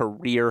his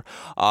career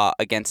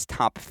against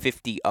top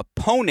 50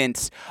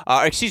 opponents.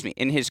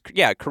 In his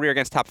career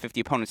against top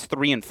 50 opponents,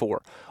 3-4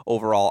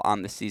 overall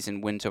on the season.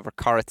 Wins over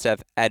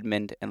Karatsev,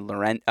 Edmund, and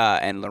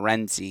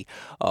Lorenzi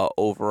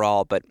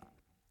overall. But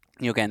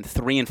again,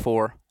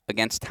 3-4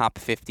 against top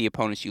 50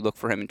 opponents. You look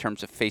for him in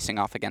terms of facing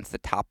off against the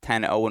top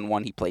 10.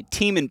 0-1. He played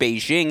team in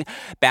Beijing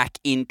back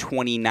in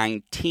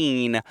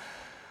 2019.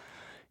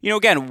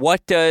 Again,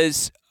 what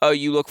does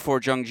you look for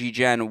Zheng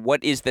Zhizhen?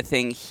 What is the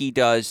thing he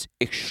does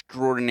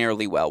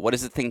extraordinarily well? What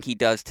is the thing he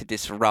does to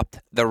disrupt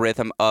the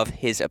rhythm of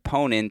his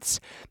opponents?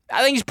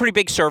 I think he's a pretty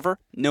big server,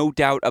 no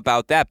doubt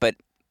about that, but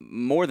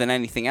more than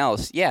anything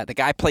else, the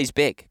guy plays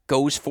big,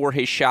 goes for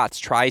his shots,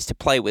 tries to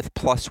play with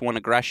 +1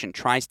 aggression,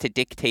 tries to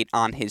dictate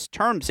on his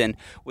terms, and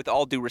with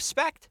all due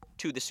respect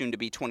to the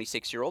soon-to-be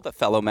 26-year-old, a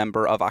fellow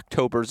member of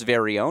October's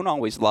very own.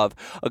 Always love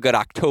a good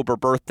October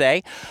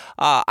birthday.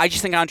 I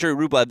just think Andrei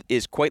Rublev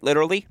is quite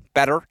literally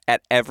better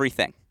at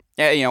everything.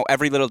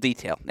 Every little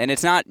detail. And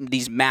it's not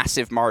these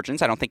massive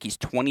margins. I don't think he's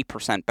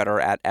 20% better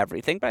at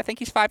everything, but I think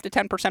he's 5 to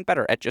 10%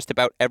 better at just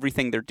about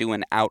everything they're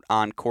doing out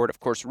on court. Of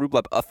course,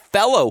 Rublev, a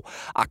fellow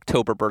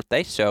October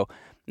birthday, so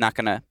not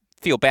going to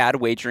feel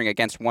bad wagering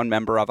against one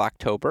member of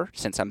October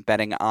since I'm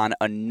betting on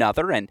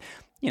another. And,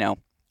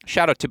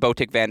 shout out to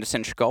Botic van de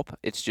Sint-Schulp.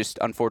 It's just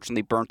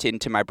unfortunately burnt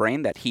into my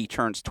brain that he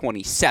turns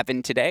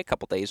 27 today, a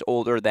couple days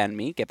older than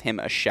me. Give him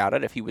a shout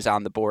out. If he was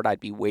on the board,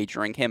 I'd be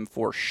wagering him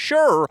for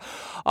sure.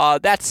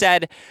 That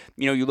said,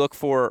 you look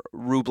for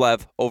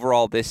Rublev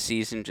overall this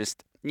season,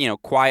 just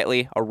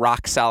quietly a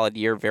rock-solid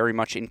year, very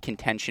much in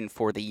contention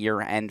for the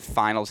year-end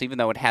finals, even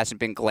though it hasn't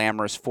been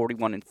glamorous.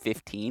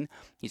 41-15.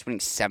 He's winning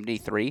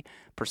 73%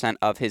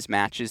 of his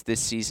matches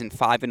this season,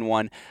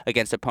 5-1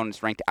 against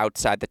opponents ranked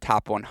outside the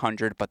top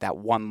 100, but that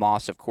one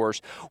loss, of course,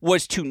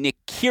 was to Nick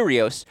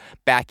Kyrgios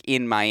back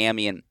in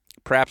Miami, and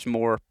perhaps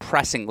more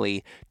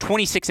pressingly,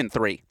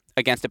 26-3.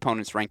 Against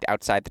opponents ranked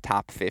outside the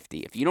top 50.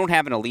 If you don't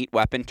have an elite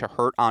weapon to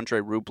hurt Andrei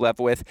Rublev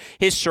with,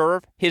 his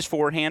serve, his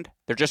forehand,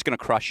 they're just going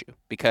to crush you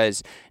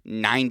because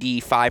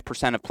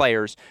 95% of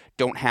players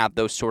don't have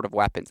those sort of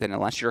weapons. And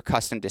unless you're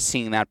accustomed to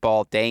seeing that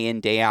ball day in,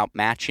 day out,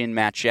 match in,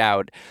 match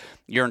out,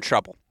 you're in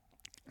trouble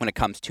when it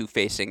comes to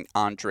facing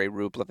Andrei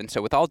Rublev. And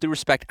so with all due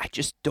respect, I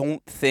just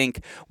don't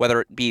think, whether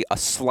it be a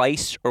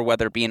slice or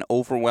whether it be an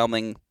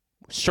overwhelming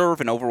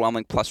serve, an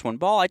overwhelming +1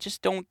 ball, I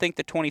just don't think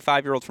the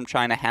 25-year-old from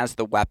China has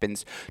the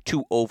weapons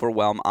to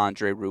overwhelm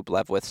Andrei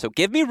Rublev with. So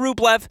give me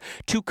Rublev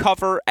to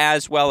cover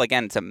as well.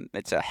 Again,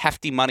 it's a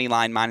hefty money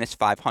line, minus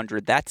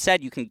 500. That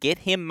said, you can get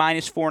him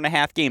minus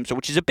 4.5 games,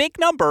 which is a big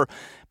number,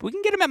 but we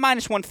can get him at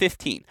minus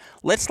 115.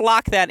 Let's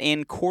lock that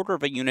in, quarter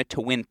of a unit to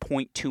win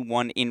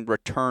 0.21 in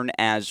return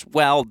as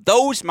well.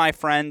 Those, my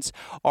friends,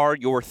 are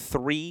your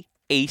 3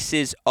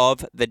 aces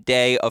of the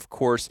day. Of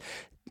course,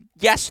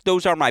 Yes,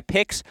 those are my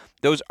picks.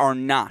 Those are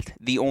not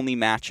the only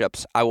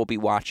matchups I will be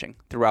watching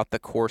throughout the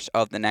course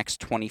of the next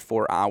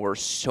 24 hours.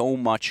 So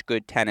much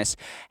good tennis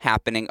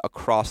happening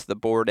across the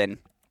board. And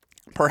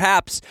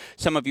perhaps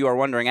some of you are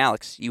wondering,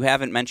 Alex, you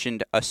haven't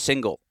mentioned a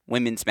single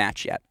women's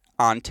match yet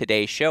on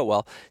today's show.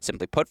 Well,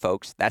 simply put,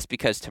 folks, that's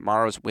because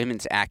tomorrow's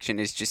women's action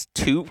is just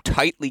too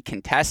tightly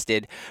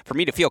contested for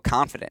me to feel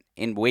confident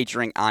in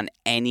wagering on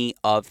any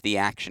of the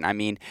action. I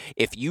mean,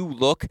 if you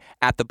look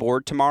at the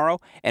board tomorrow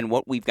and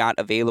what we've got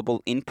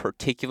available in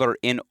particular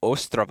in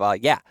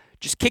Ostrava,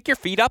 just kick your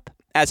feet up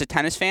as a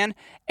tennis fan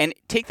and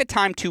take the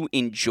time to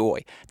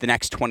enjoy the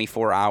next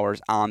 24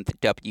 hours on the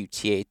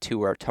WTA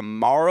Tour.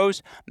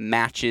 Tomorrow's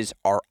matches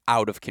are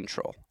out of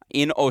control.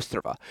 In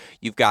Ostrava,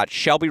 you've got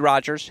Shelby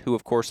Rogers, who,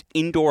 of course,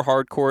 indoor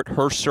hard court,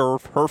 her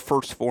serve, her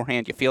first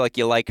forehand. You feel like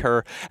you like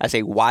her as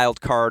a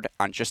wild card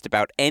on just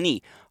about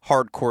any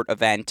hard court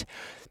event.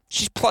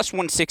 She's plus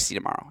 160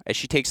 tomorrow as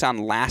she takes on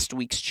last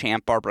week's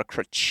champ, Barbara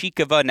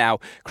Krejcikova. Now,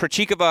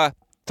 Krejcikova,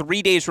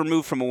 3 days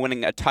removed from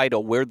winning a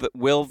title,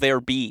 will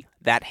there be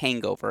that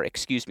hangover?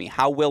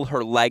 How will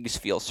her legs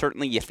feel?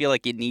 Certainly, you feel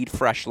like you need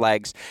fresh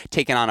legs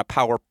taking on a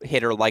power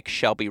hitter like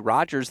Shelby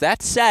Rogers.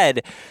 That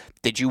said,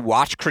 did you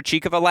watch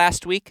Krejcikova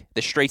last week?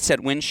 The straight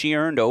set win she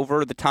earned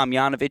over the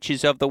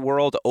Tomljanoviches of the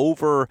world,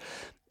 over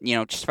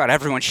just about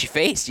everyone she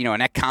faced.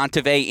 Anett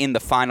Kontaveit in the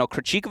final.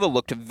 Krejcikova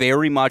looked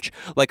very much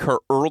like her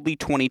early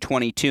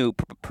 2022,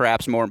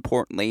 perhaps more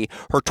importantly,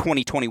 her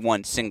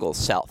 2021 singles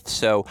self.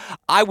 So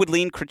I would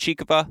lean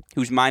Krejcikova,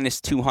 who's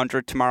minus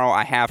 200 tomorrow.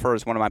 I have her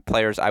as one of my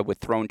players I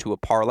would throw into a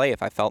parlay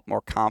if I felt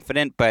more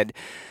confident, but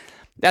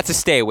that's a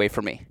stay away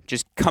for me.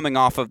 Just coming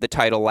off of the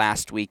title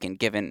last week and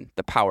given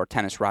the power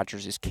tennis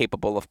Rogers is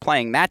capable of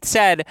playing. That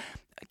said,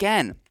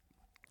 again,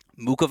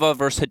 Muchova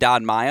versus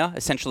Haddad Maia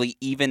essentially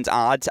evens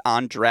odds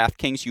on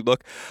DraftKings. You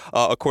look,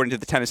 according to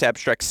the Tennis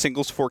Abstract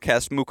singles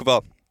forecast,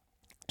 Muchova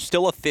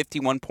still a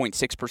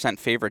 51.6%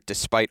 favorite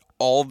despite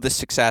all of the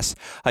success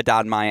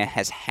Haddad Maia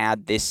has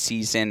had this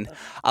season.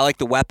 I like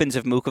the weapons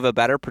of Muchova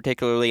better,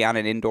 particularly on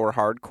an indoor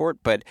hard court,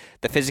 but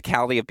the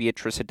physicality of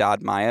Beatriz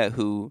Haddad Maia,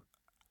 who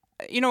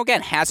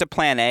again, has a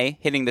plan A,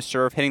 hitting the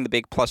serve, hitting the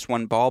big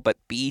 +1 ball, but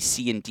B,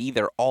 C, and D,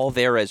 they're all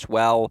there as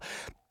well.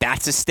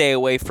 That's a stay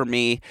away for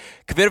me.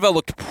 Kvitova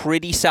looked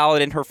pretty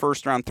solid in her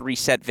first round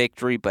 3-set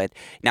victory, but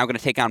now going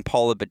to take on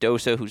Paula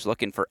Badosa, who's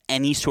looking for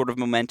any sort of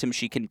momentum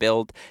she can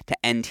build to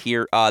end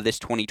here this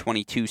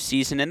 2022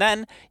 season. And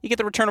then you get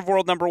the return of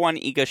world number 1,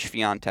 Iga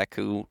Swiatek,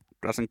 who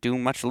doesn't do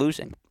much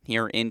losing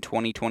here in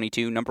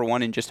 2022. Number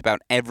 1 in just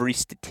about every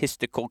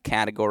statistical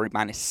category.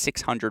 Minus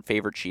 600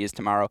 favorite she is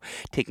tomorrow,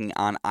 taking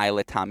on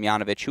Ajla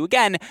Tomljanovic, who,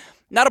 again,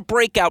 not a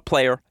breakout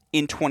player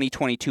in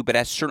 2022, but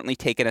has certainly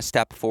taken a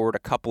step forward, a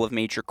couple of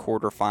major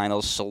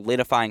quarterfinals,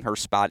 solidifying her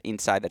spot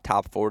inside the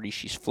top 40.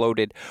 She's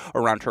floated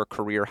around her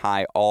career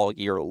high all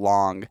year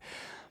long.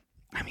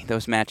 I mean,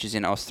 those matches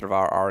in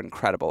Ostrava are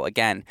incredible.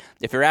 Again,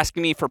 if you're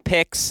asking me for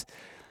picks,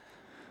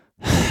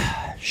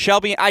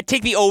 Shelby, I'd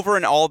take the over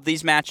in all of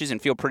these matches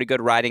and feel pretty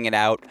good riding it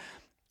out.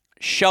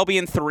 Shelby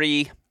in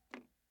 3.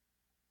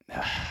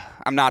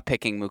 I'm not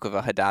picking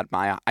Muchova Haddad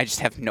Maia. I just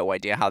have no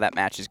idea how that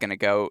match is going to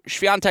go.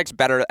 Swiatek's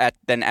better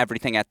than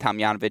everything at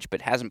Tomljanovic,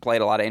 but hasn't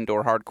played a lot of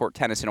indoor hardcourt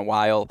tennis in a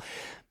while.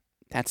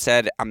 That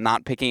said, I'm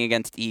not picking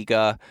against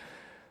Iga.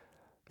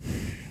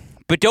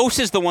 Badosa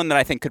is the one that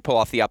I think could pull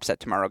off the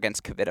upset tomorrow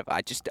against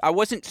Kvitova. I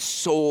wasn't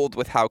sold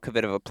with how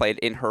Kvitova played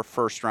in her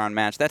first round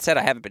match. That said,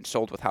 I haven't been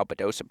sold with how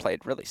Badosa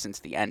played really since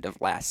the end of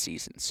last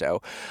season.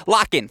 So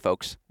lock in,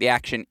 folks. The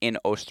action in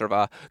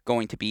Ostrava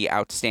going to be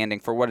outstanding.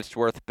 For what it's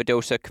worth,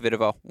 Badosa,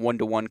 Kvitova,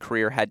 1-1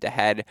 career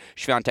head-to-head.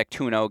 Swiatek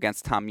 2-0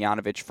 against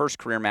Tomljanovic. First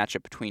career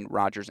matchup between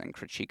Rogers and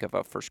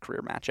Krejcikova. First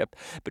career matchup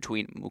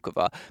between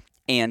Muchova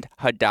and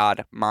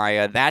Haddad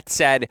Maia. That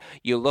said,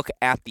 you look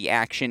at the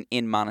action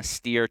in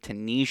Monastir,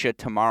 Tunisia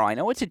tomorrow. I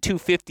know it's a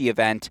 250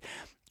 event.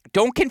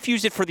 Don't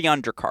confuse it for the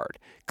undercard.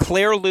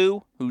 Claire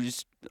Liu,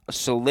 who's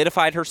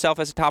solidified herself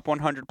as a top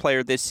 100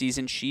 player this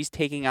season, she's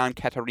taking on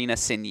Katerina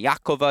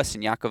Siniakova.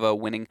 Siniakova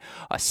winning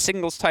a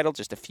singles title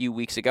just a few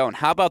weeks ago. And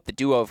how about the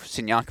duo of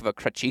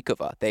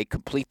Siniakova-Krejcikova? They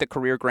complete the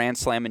career Grand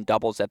Slam in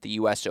doubles at the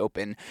U.S.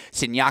 Open.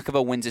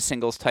 Siniakova wins a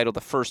singles title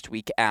the first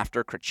week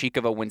after.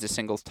 Krejcikova wins a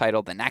singles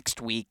title the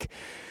next week.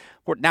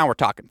 Now we're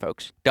talking,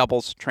 folks.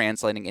 Doubles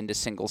translating into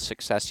singles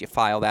success. You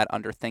file that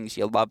under things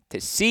you love to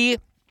see.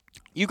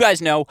 You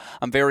guys know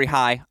I'm very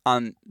high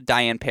on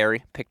Diane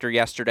Parry. Picked her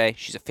yesterday.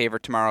 She's a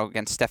favorite tomorrow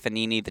against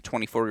Stefanini, the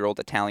 24-year-old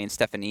Italian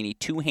Stefanini.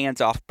 2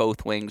 hands off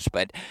both wings,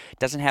 but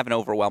doesn't have an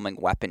overwhelming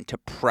weapon to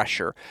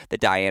pressure the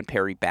Diane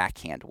Parry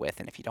backhand with.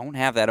 And if you don't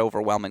have that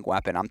overwhelming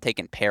weapon, I'm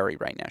taking Parry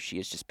right now. She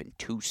has just been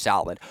too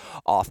solid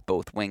off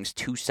both wings,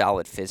 too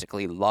solid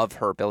physically. Love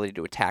her ability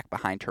to attack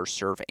behind her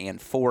serve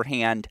and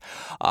forehand.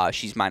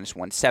 She's minus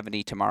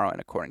 170 tomorrow, and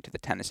according to the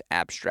Tennis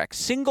Abstract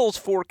singles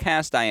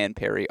forecast, Diane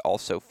Parry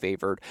also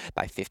favored by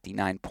by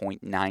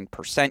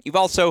 59.9%. You've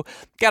also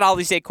got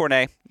Alizé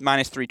Cornet,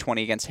 minus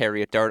 320 against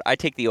Harriet Dart. I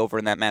take the over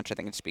in that match. I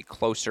think it's to be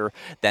closer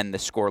than the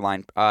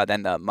scoreline,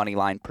 than the money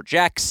line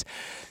projects.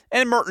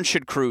 And Mertens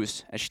should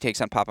cruise as she takes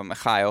on Papa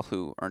Mikhail,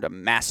 who earned a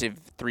massive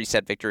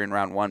 3-set victory in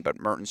round 1, but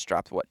Mertens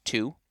dropped,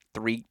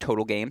 3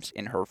 total games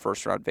in her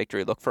first-round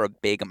victory. Look for a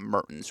big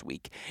Mertens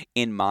week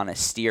in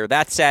Monastir.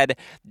 That said,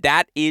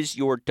 that is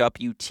your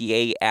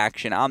WTA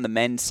action. On the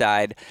men's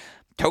side,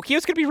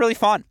 Tokyo's going to be really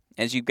fun,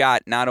 as you've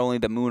got not only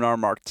the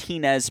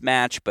Munar-Martinez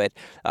match, but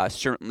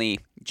certainly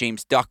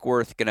James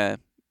Duckworth going to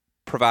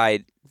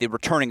provide the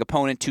returning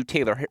opponent to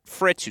Taylor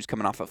Fritz, who's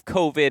coming off of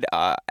COVID,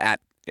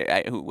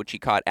 which he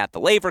caught at the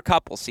Laver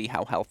Cup. We'll see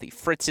how healthy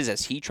Fritz is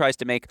as he tries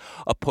to make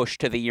a push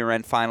to the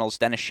year-end finals.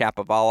 Denis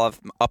Shapovalov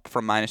up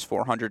from minus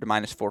 400 to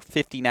minus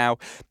 450 now,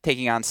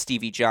 taking on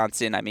Stevie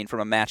Johnson. I mean, from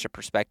a matchup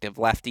perspective,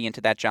 lefty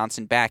into that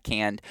Johnson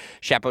backhand.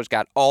 Shapo's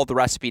got all the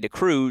recipe to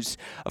cruise.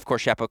 Of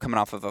course, Shapo coming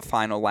off of a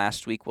final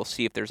last week. We'll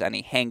see if there's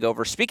any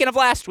hangover. Speaking of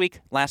last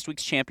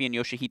week's champion,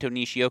 Yoshihito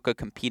Nishioka,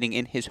 competing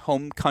in his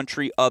home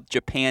country of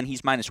Japan.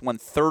 He's minus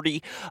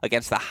 130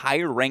 against the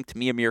higher-ranked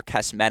Miomir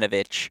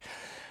Kecmanovic.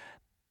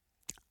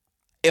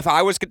 If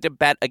I was going to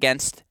bet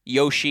against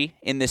Yoshi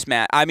in this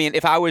match, I mean,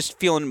 if I was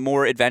feeling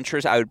more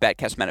adventurous, I would bet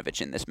Kecmanovic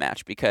in this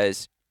match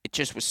because it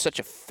just was such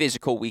a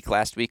physical week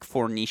last week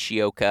for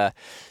Nishioka.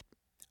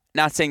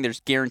 Not saying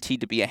there's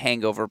guaranteed to be a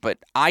hangover, but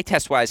eye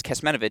test-wise,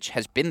 Kecmanovic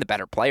has been the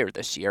better player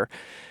this year.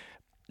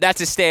 That's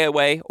a stay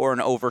away or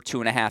an over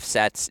 2.5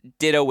 sets.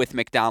 Ditto with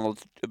McDonald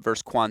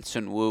versus Kwon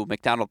Sun Woo.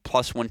 McDonald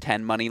plus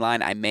 110 money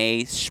line. I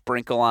may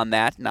sprinkle on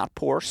that, not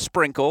pour,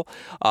 sprinkle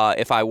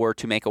if I were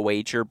to make a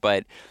wager,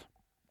 but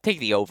take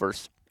the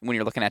overs when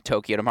you're looking at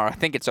Tokyo tomorrow. I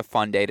think it's a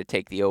fun day to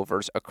take the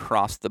overs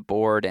across the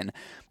board. And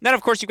then, of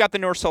course, you've got the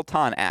Nur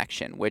Sultan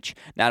action, which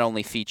not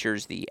only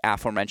features the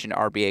aforementioned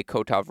RBA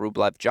Kotov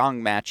Rublev Zhang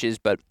matches,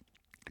 but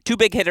 2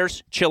 big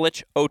hitters,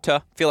 Cilic,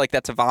 Ota. Feel like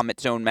that's a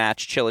vomit zone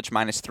match. Cilic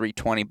minus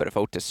 320, but if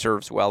Ota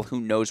serves well, who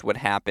knows what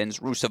happens.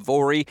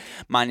 Ruusuvuori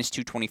minus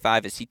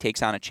 225 as he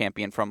takes on a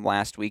champion from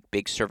last week,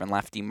 big serving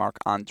lefty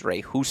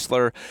Marc-Andre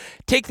Huesler.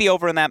 Take the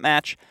over in that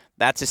match.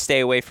 That's a stay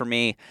away for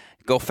me.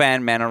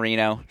 Goffin,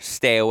 Mannarino,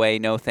 stay away,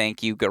 no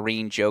thank you.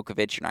 Garin,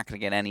 Djokovic, you're not going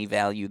to get any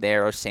value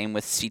there. Same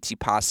with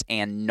Tsitsipas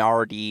and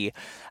Nardi.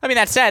 I mean,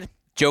 that said,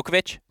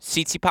 Djokovic,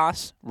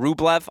 Tsitsipas,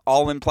 Rublev,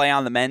 all in play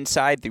on the men's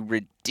side. The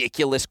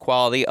ridiculous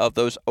quality of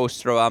those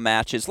Ostrava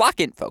matches.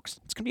 Lock in, folks.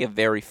 It's going to be a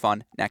very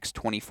fun next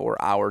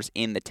 24 hours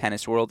in the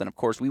tennis world. And, of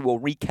course, we will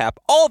recap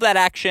all of that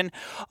action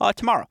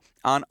tomorrow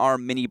on our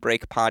Mini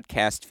Break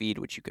podcast feed,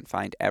 which you can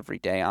find every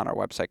day on our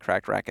website,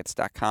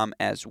 crackrackets.com,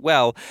 as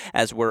well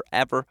as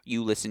wherever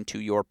you listen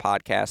to your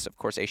podcasts. Of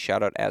course, a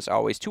shout-out, as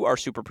always, to our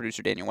super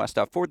producer, Daniel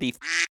Westoff, for the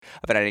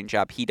of an editing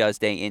job he does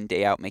day in,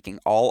 day out, making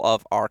all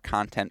of our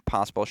content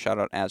possible.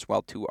 Shout-out as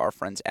well to our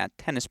friends at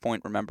Tennis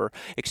Point.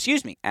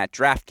 At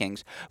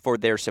DraftKings for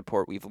their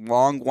support. We've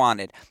long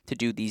wanted to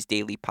do these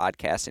daily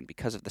podcasts, and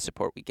because of the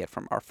support we get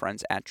from our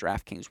friends at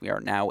DraftKings, we are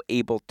now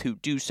able to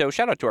do so.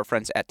 Shout-out to our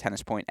friends at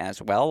Tennis Point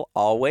as well,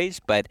 always.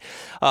 But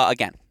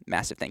again,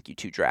 massive thank you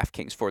to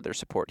DraftKings for their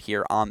support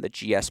here on the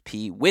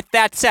GSP. With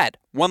that said,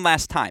 one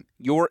last time,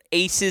 your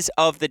aces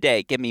of the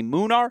day. Give me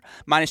Munar,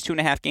 minus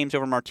 2.5 games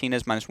over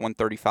Martinez, minus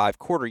 135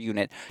 quarter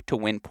unit to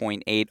win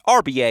 0.8.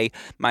 RBA,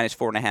 minus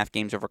 4.5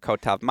 games over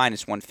Kotov,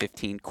 minus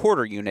 115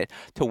 quarter unit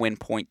to win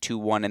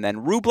 0.21. And then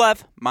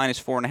Rublev, minus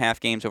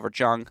 4.5 games over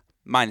Zhang,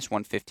 minus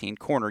 115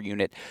 corner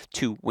unit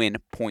to win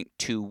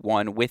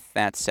 0.21. With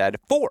that said,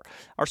 for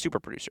our super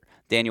producer,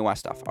 Daniel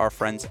Westoff, our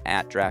friends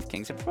at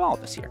DraftKings, and for all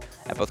of us here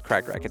at both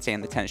Craig Rackets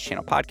and the Tennis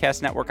Channel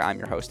Podcast Network, I'm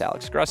your host,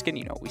 Alex Gruskin.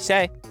 You know what we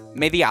say.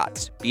 May the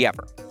odds be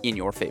ever in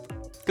your favor.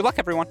 Good luck,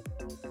 everyone.